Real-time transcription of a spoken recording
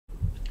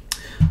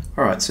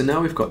Alright, so now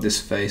we've got this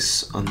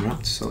face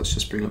unwrapped, so let's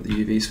just bring up the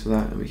UVs for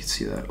that, and we can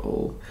see that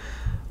all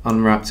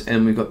unwrapped,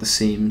 and we've got the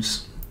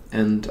seams,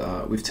 and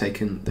we've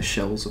taken the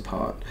shells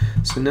apart.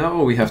 So now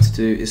all we have to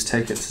do is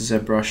take it to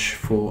ZBrush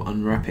for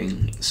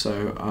unwrapping.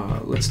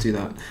 So let's do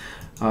that.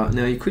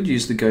 Now you could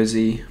use the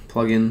GoZ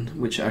plugin,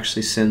 which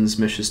actually sends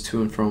meshes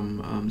to and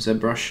from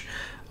ZBrush.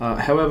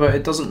 However,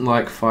 it doesn't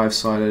like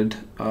 5-sided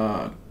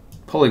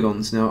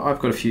polygons. Now I've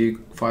got a few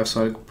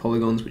 5-sided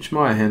polygons which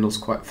Maya handles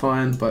quite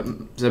fine, but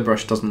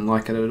ZBrush doesn't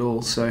like it at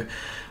all. So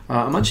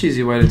a much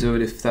easier way to do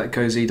it if that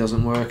GoZ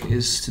doesn't work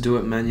is to do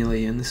it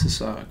manually, and this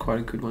is quite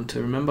a good one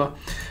to remember.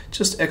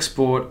 Just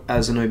export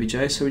as an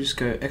OBJ, so we just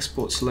go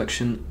export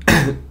selection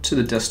to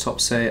the desktop,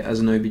 say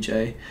as an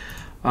OBJ,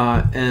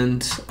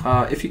 and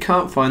if you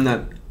can't find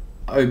that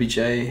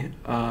OBJ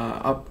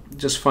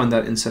just find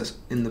that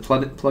in the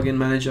plugin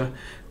manager,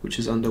 which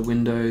is under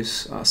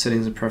Windows,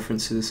 settings and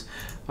preferences.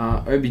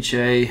 OBJ,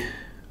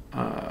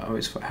 I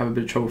always have a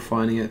bit of trouble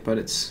finding it, but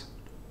it's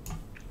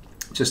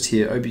just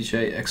here. OBJ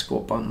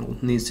export bundle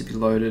needs to be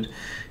loaded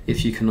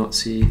if you cannot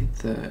see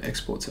the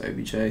export to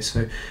OBJ.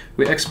 So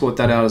we export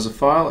that out as a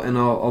file, and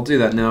I'll do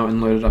that now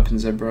and load it up in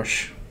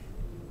ZBrush.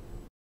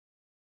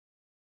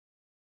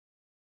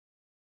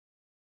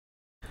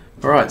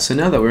 Alright, so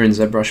now that we're in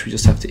ZBrush, we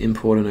just have to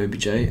import an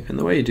OBJ, and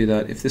the way you do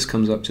that, if this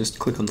comes up, just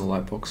click on the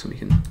light box and we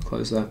can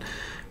close that.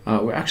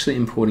 We're actually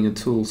importing a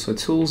tool, so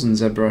tools in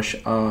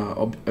ZBrush are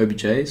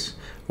OBJs,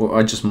 or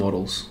are just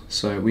models.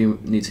 So we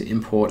need to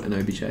import an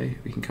OBJ.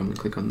 We can come and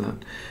click on that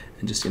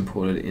and just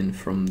import it in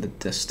from the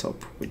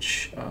desktop,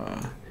 which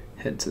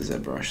head to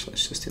ZBrush.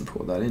 Let's just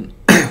import that in.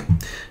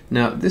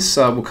 Now this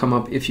will come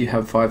up if you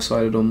have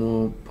 5-sided or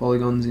more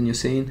polygons in your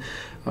scene.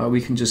 We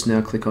can just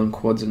now click on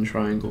quads and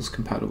triangles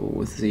compatible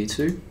with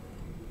Z2.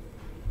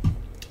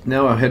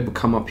 Now our head will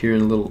come up here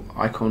in a little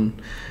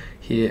icon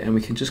here, and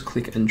we can just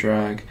click and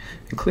drag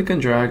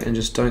and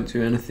just don't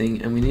do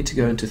anything, and we need to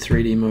go into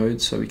 3D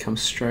mode, so we come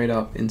straight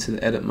up into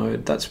the edit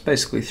mode. That's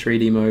basically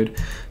 3D mode,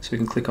 so we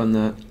can click on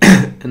that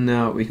and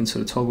now we can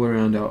sort of toggle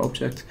around our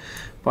object.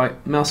 By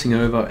mousing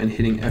over and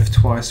hitting F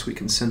twice, we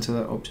can center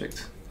that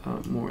object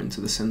more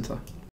into the center.